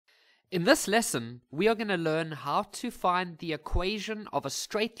In this lesson, we are going to learn how to find the equation of a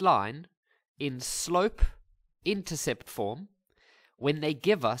straight line in slope-intercept form when they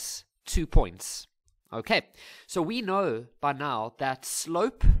give us 2 points. Okay, so we know by now that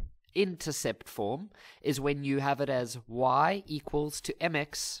slope-intercept form is when you have it as y equals to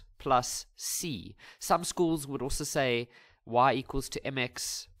mx plus c. Some schools would also say y equals to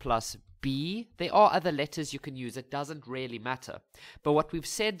mx plus b. There are other letters you can use. It doesn't really matter. But what we've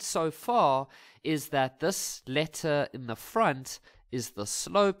said so far is that this letter in the front is the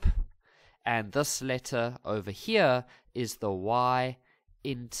slope, and this letter over here is the y-intercept.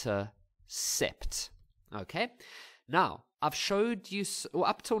 Okay? Now, I've showed you, or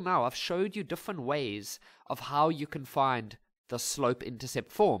up till now, I've showed you different ways of how you can find the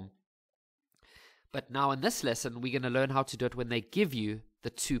slope-intercept form. But now in this lesson, we're going to learn how to do it when they give you the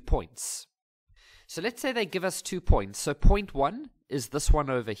 2 points. So let's say they give us 2 points. So point 1 is this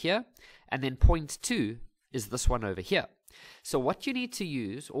one over here, and then point 2 is this one over here. So what you need to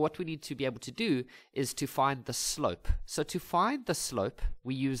use, or what we need to be able to do, is to find the slope. So to find the slope,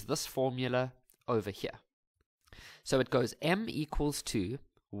 we use this formula over here. So it goes m equals to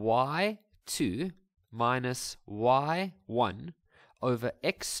y2 minus y1 over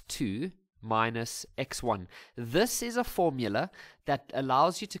x2 minus x1. This is a formula that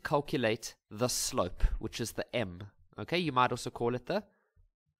allows you to calculate the slope, which is the m. Okay, you might also call it the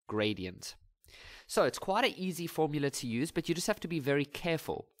gradient. So it's quite an easy formula to use, but you just have to be very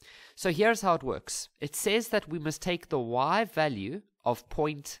careful. So here's how it works. It says that we must take the y value of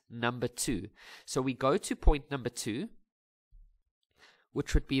point number 2. So we go to point number 2,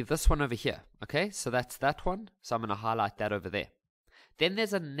 which would be this one over here. Okay, so that's that one. So I'm going to highlight that over there. Then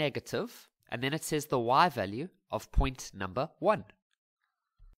there's a negative, and then it says the y value of point number 1.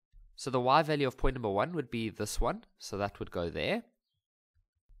 So the y value of point number 1 would be this one, so that would go there.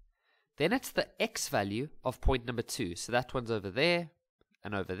 Then it's the x value of point number 2, so that one's over there,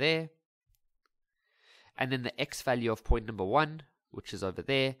 and over there. And then the x value of point number 1, which is over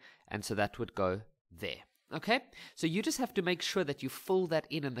there, and so that would go there. Okay, so you just have to make sure that you fill that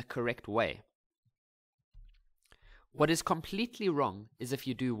in the correct way. What is completely wrong is if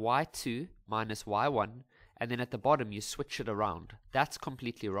you do y2 minus y1, and then at the bottom you switch it around. That's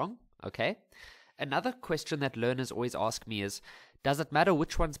completely wrong, okay? Another question that learners always ask me is, does it matter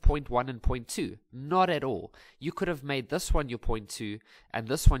which one's point 1 and point 2? Not at all. You could have made this one your point 2 and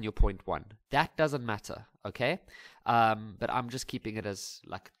this one your point 1. That doesn't matter, okay? But I'm just keeping it as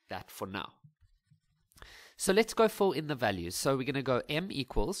like that for now. So let's go fill in the values. So we're going to go m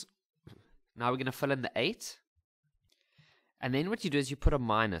equals, now we're going to fill in the 8. And then what you do is you put a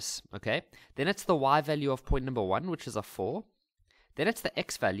minus, okay? Then it's the y value of point number 1, which is a 4. Then it's the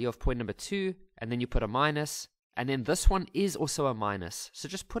x value of point number 2, and then you put a minus. And then this one is also a minus. So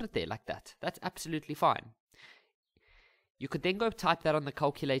just put it there like that. That's absolutely fine. You could then go type that on the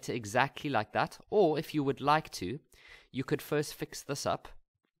calculator exactly like that. Or if you would like to, you could first fix this up.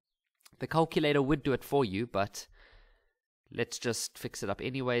 The calculator would do it for you, but let's just fix it up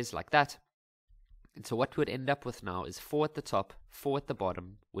anyways like that. And so what we would end up with now is 4 at the top, 4 at the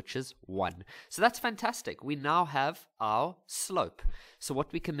bottom, which is 1. So that's fantastic. We now have our slope. So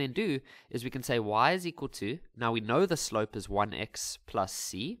what we can then do is we can say y is equal to, now we know the slope is 1x plus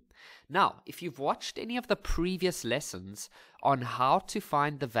c. Now, if you've watched any of the previous lessons on how to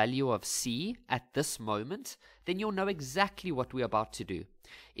find the value of c at this moment, then you'll know exactly what we're about to do.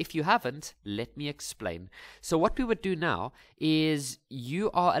 If you haven't, let me explain. So what we would do now is you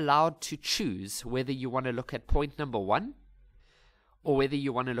are allowed to choose whether you want to look at point number 1 or whether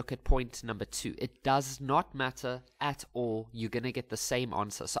you want to look at point number 2. It does not matter at all. You're going to get the same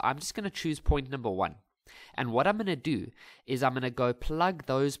answer. So I'm just going to choose point number 1. And what I'm going to do is I'm going to go plug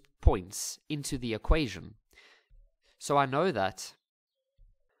those points into the equation. So I know that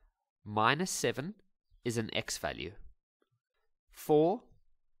minus 7 is an x value. 4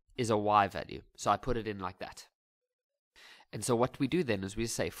 is a y value. So I put it in like that. And so what we do then is we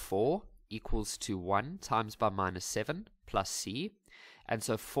say 4 equals to 1 times by minus 7 plus c. And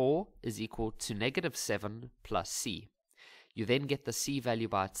so 4 is equal to negative 7 plus c. You then get the c value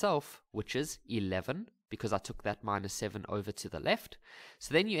by itself, which is 11, because I took that minus 7 over to the left.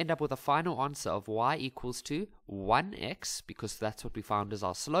 So then you end up with a final answer of y equals to 1x, because that's what we found as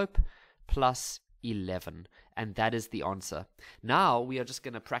our slope, plus 11. And that is the answer. Now we are just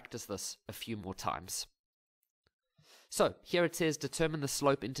going to practice this a few more times. So here it says determine the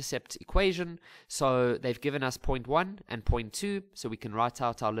slope-intercept equation. So they've given us point 1 and point 2. So we can write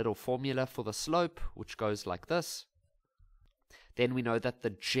out our little formula for the slope, which goes like this. Then we know that the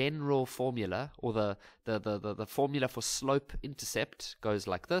general formula, or the formula for slope-intercept goes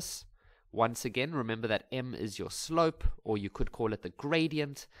like this. Once again, remember that m is your slope, or you could call it the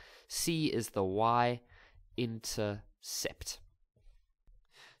gradient. C is the y-intercept.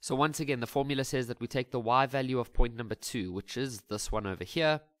 So once again, the formula says that we take the y value of point number 2, which is this one over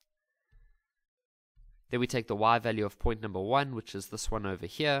here. Then we take the y value of point number 1, which is this one over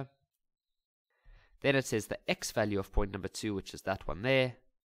here. Then it says the x value of point number 2, which is that one there.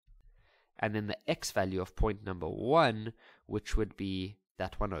 And then the x value of point number 1, which would be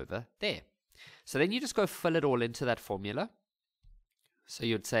that one over there. So then you just go fill it all into that formula. So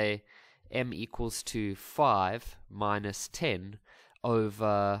you'd say m equals to 5 minus 10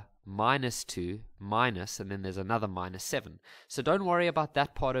 over minus 2 minus, and then there's another minus 7. So don't worry about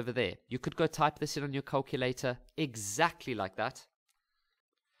that part over there. You could go type this in on your calculator exactly like that,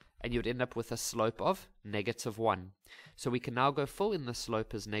 and you'd end up with a slope of -1. So we can now go fill in the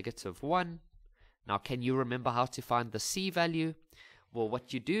slope as -1. Now, can you remember how to find the c value? Well,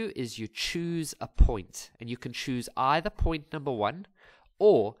 what you do is you choose a point, and you can choose either point number 1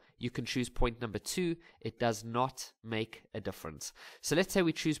 or you can choose point number 2. It does not make a difference. So let's say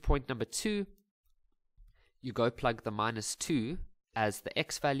we choose point number 2. You go plug the -2 as the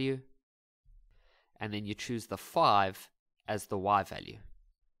x value, and then you choose the 5 as the y value.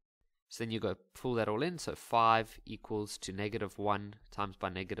 So then you go pull that all in. So 5 equals to -1 times by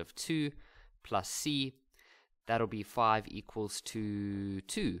 -2 plus c. That'll be 5 equals to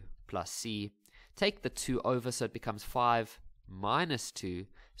 2 plus c. Take the 2 over, so it becomes 5 minus 2.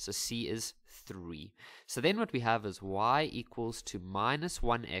 So c is 3. So then what we have is y equals to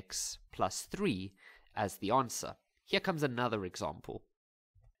 -1x plus 3 as the answer. Here comes another example.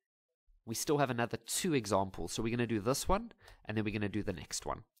 We still have another 2 examples. So we're going to do this one, and then we're going to do the next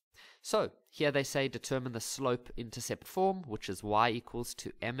one. So here they say determine the slope-intercept form, which is y equals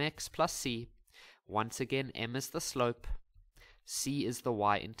to mx plus c. Once again, m is the slope, c is the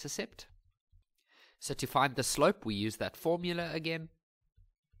y-intercept. So to find the slope, we use that formula again,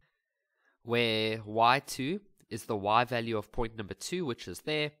 where y2 is the y value of point number 2, which is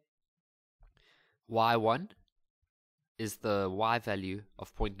there. y1 is the y value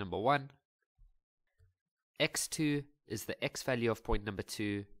of point number 1. x2 is the x value of point number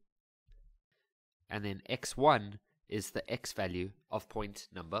 2. And then x1 is the x value of point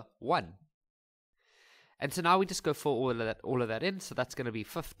number 1. And so now we just go for all of that in. So that's going to be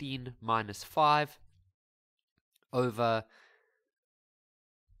 15 minus 5 over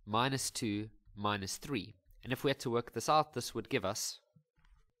 -2 minus 3. And if we had to work this out, this would give us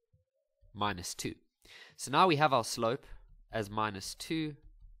 -2. So now we have our slope as -2.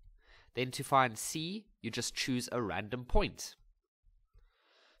 Then to find c, you just choose a random point.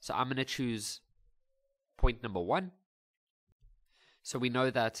 So I'm going to choose point number 1. So we know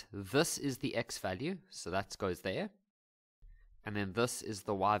that this is the x value, so that goes there. And then this is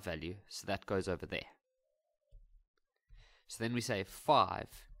the y value, so that goes over there. So then we say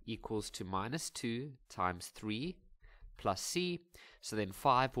 5 equals to -2 times 3 plus c. So then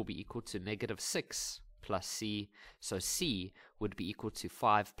 5 will be equal to -6 plus c. So c would be equal to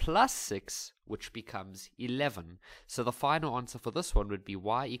 5 plus 6, which becomes 11. So the final answer for this one would be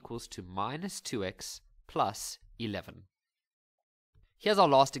y equals to -2x plus 11. Here's our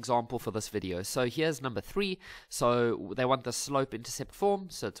last example for this video. So here's number 3. So they want the slope-intercept form.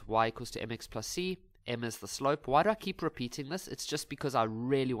 So it's y equals to mx plus c. M is the slope. Why do I keep repeating this? It's just because I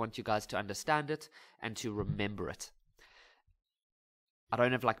really want you guys to understand it and to remember it. I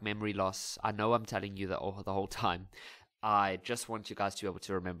don't have like memory loss. I know I'm telling you that the whole time. I just want you guys to be able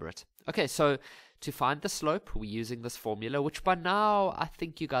to remember it. Okay, so to find the slope, we're using this formula, which by now I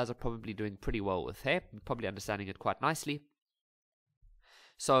think you guys are probably doing pretty well with. Hey, you're probably understanding it quite nicely.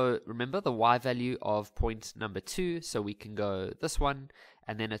 So remember the y value of point number 2, so we can go this one,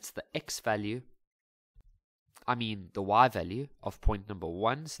 and then it's the x value, the y value of point number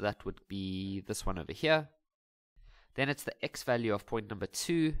 1, so that would be this one over here. Then it's the x value of point number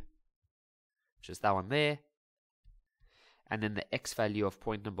 2, which is that one there. And then the x value of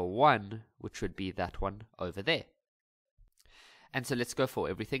point number 1, which would be that one over there. And so let's go for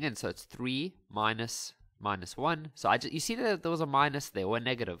everything in. So it's 3 minus 1. So you see that there was a minus there, or a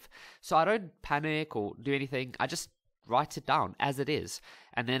negative. So I don't panic or do anything. I just write it down as it is.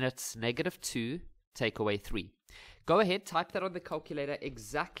 And then it's -2 take away 3. Go ahead, type that on the calculator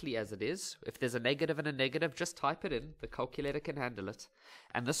exactly as it is. If there's a negative and a negative, just type it in. The calculator can handle it.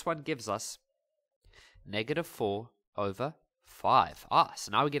 And this one gives us -4 over 5.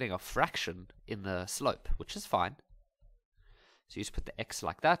 So now we're getting a fraction in the slope, which is fine. So you just put the x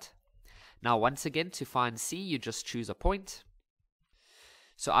like that. Now once again, to find c, you just choose a point.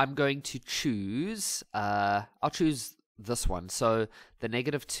 So I'm going to choose, I'll choose this one. So the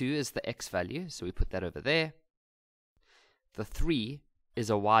negative 2 is the x value, so we put that over there. The 3 is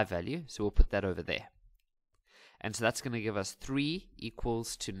a y value, so we'll put that over there. And so that's going to give us 3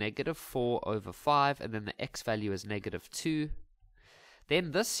 equals to negative 4 over 5, and then the x value is negative 2.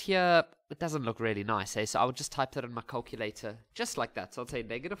 Then this here, it doesn't look really nice, eh? So I would just type that in my calculator just like that. So I'll say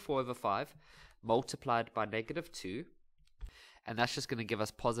negative 4 over 5 multiplied by negative 2, and that's just going to give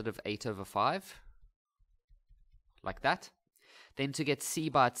us positive 8 over 5, like that. Then to get c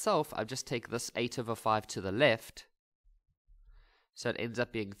by itself, I'll just take this 8 over 5 to the left, so it ends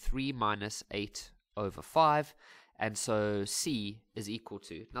up being 3 minus 8 over 5, and so c is equal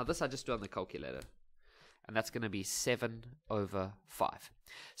to, now this I just do on the calculator, and that's going to be 7 over 5.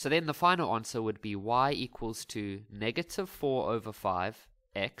 So then the final answer would be y equals to negative 4 over 5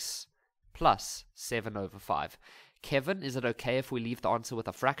 x plus 7 over 5. Kevin, is it okay if we leave the answer with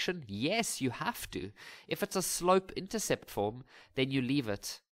a fraction? Yes, you have to. If it's a slope-intercept form, then you leave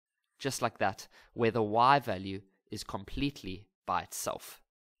it just like that, where the y value is completely by itself.